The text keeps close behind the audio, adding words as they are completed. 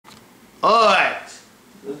Alright.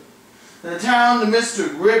 The town to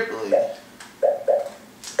Mr. Ripley.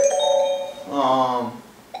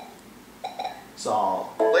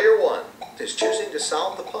 Solve. Player 1 is choosing to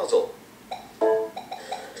solve the puzzle.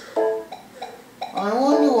 I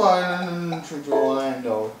wonder why I didn't trip to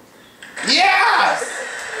Orlando. Yes!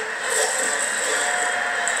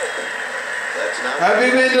 That's not Have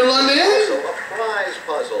you been to London? Also a prize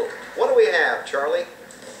puzzle. What do we have, Charlie?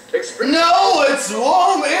 No, it's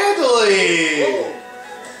Rome, Italy! Rome.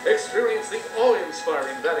 Experience the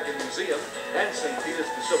awe-inspiring Vatican Museum and St. Peter's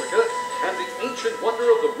Basilica and the ancient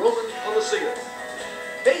wonder of the Roman Colosseum.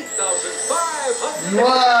 8,500.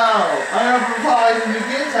 Wow! I have a prize in the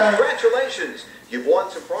gift tag. Congratulations! You've won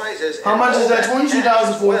some prizes. How much is that?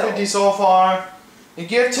 $22,450 so far. The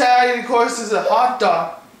gift tag, of course, is a hot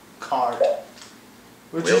dog card,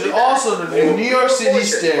 which is also the New York City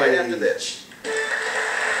stage. Right after this.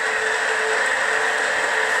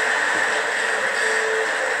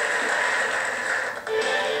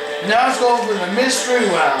 Now let's go for the mystery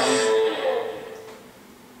round.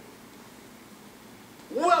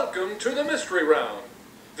 Welcome to the mystery round.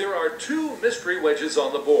 There are 2 mystery wedges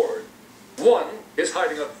on the board. One is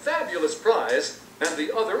hiding a fabulous prize, and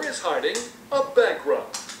the other is hiding a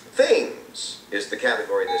bankrupt. Things is the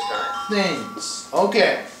category this time. Things.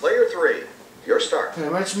 Okay. Player 3, your start.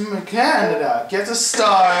 Richmond, Canada gets a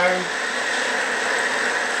star.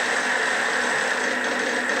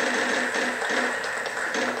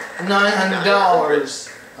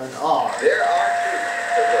 $900 an R. There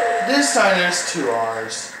are 2 of This time there's 2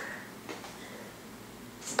 R's.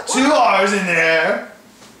 2 R's in there.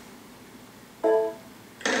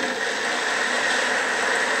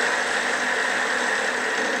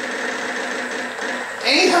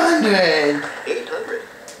 $800. 800.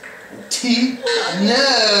 T.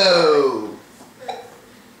 No.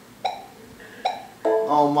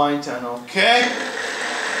 Oh, my turn. Okay.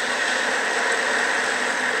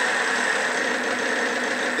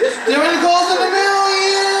 They're in the calls of the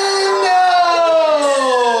million. No.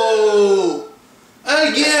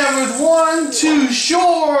 Again with 1 too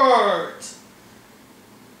short.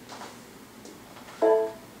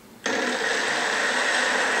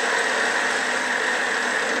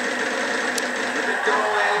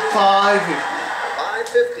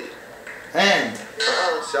 $550. And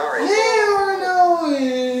Sorry. there are no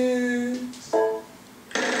wins.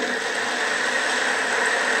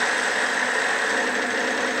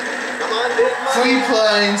 Come on, big money. Free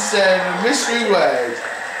play instead of mystery wedge.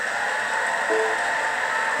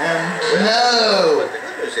 And no. But the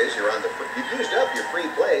good news is you're on the. You've used up your free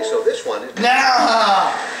play, so this one is.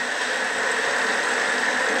 Now.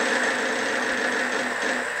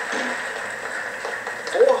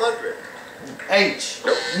 400. H.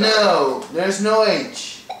 No, there's no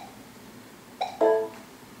H.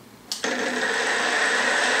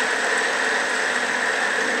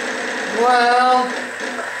 Well,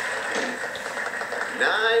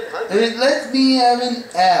 900. it lets me have an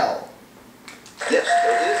L. Yes,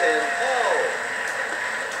 there is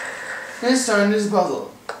an This time this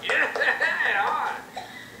puzzle. Yeah!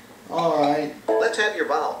 Alright. L. Let's have your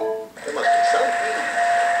vowel. There must be some key.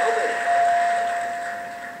 How many?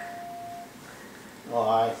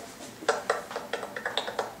 Alright.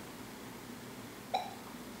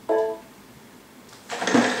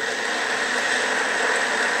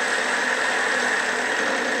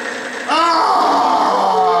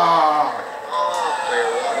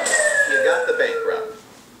 Player 1. You got the bankrupt.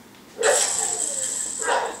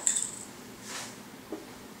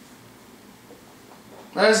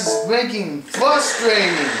 This is making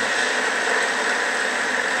frustrating.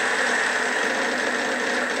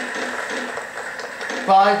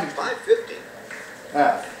 $550. 550.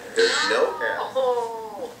 F. There's no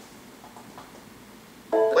L.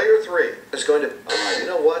 Player 3 is going to. You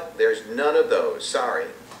know what? There's none of those. Sorry.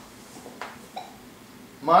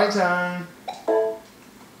 My turn.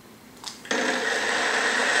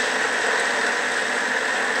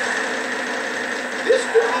 This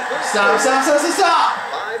could be good. Stop, stop, stop, stop, stop!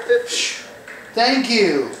 550. Thank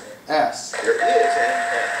you. S. There is an F.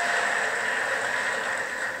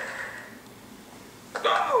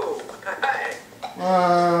 Oh! Hey!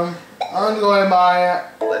 I'm going by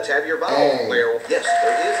Let's have your vowel, A. player. Yes,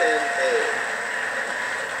 there is an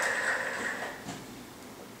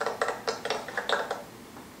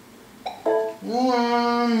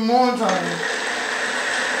one more time.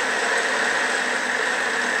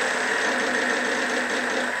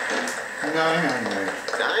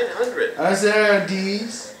 $900. 900. Is there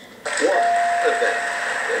D's? One of them.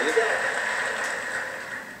 There you go.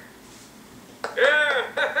 Yeah!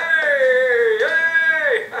 Hey!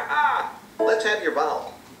 Hey! Ha-ha! Let's have your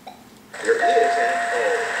vowel. There is an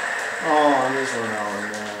O. Oh, this one out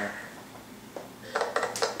in there.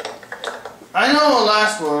 I know the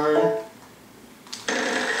last word.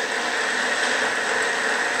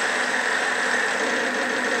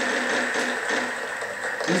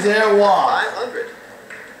 Is there Y? 500.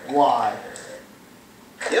 Y.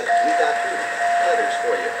 Yep, we got 2 letters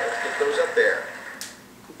for you. Let's get those up there.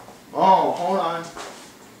 Oh, hold on.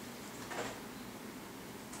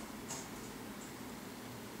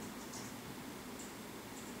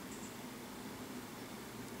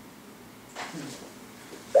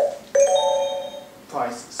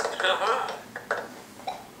 Prices.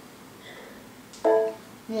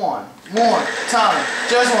 One more time,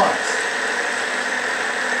 just once.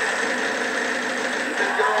 Keep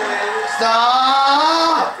it going.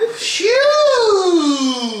 Stop! Shoo!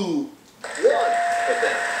 1 of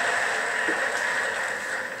them.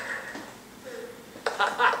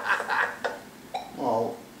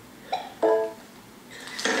 Oh.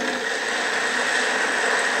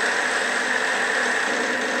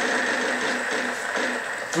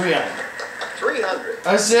 $300.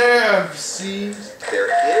 300. Is there a C? There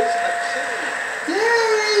is a C.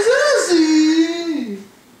 There is a C.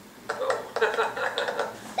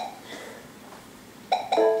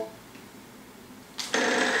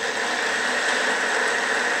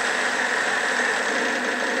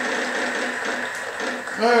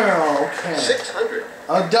 Oh, okay. 600.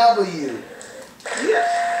 A W. Yes.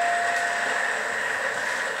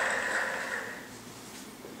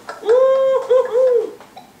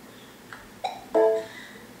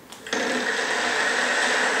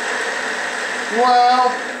 Well,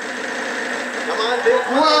 Come on, big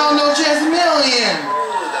one. well, no chance a million.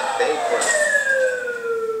 Oh, the bankrupt.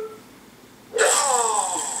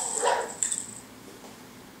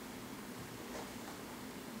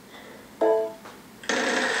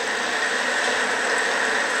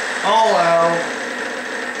 Oh well.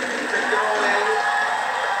 Keep it going.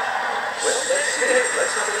 Well, let's see.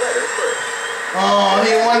 Let's have a letter first. Oh,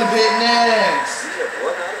 he wanted to pick next. We have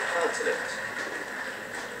run out of consonants.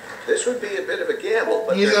 This would be a bit of a gamble,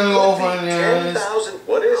 but He's there gonna go could for be this. 10,000.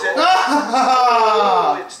 What is it? Oh,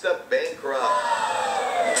 Ah! it's the bankrupt.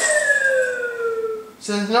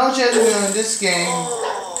 So there's no chance of winning this game,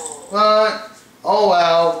 Oh. but oh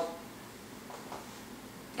well.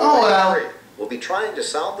 Oh well. Hurry. We'll be trying to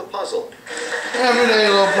solve the puzzle. Everyday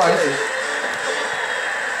low prices.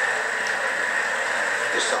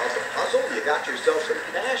 You solved the puzzle, you got yourself some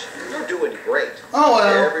cash, you're doing great. Oh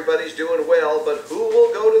well. Everybody's doing well, but who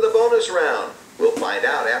will go to the bonus round? We'll find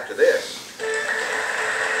out after this.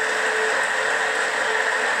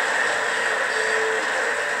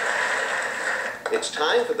 It's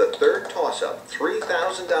time for the third toss-up,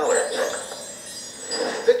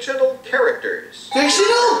 $3,000. Fictional characters.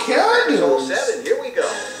 Fictional It's all set, characters. and here we go.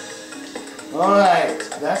 Alright,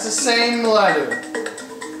 that's the same letter.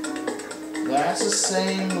 That's the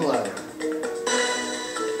same letter.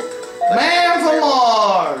 Man from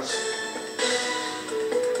Mars.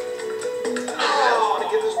 I want to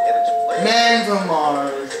get its place. Man from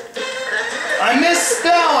Mars. I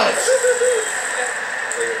misspell it.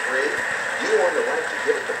 Player 3, you earn the right to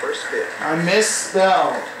give it the first spin. I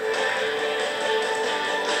misspelled.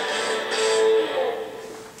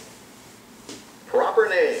 Proper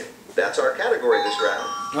name. That's our category this round.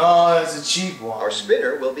 Oh, that's a cheap one. Our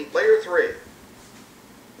spinner will be player 3.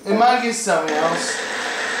 It might get something else.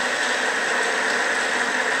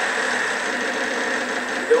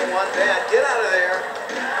 You don't want that. Get out of there.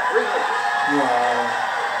 300. Wow.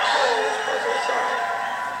 Puzzle solved.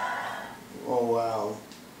 Oh wow.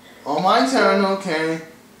 Oh, my turn, okay.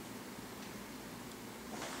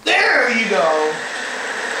 There you go.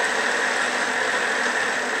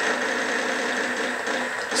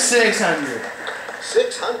 600.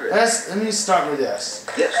 600. Let me start with this.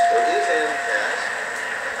 Yes, there is an S.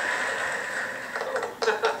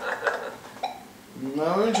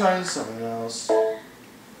 No, we're trying something else.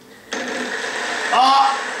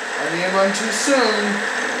 Ah! I didn't run too soon.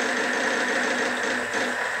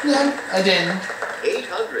 No, I didn't.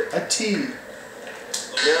 800. A T.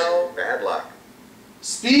 No, bad luck.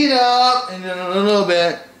 Speed up in a little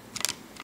bit.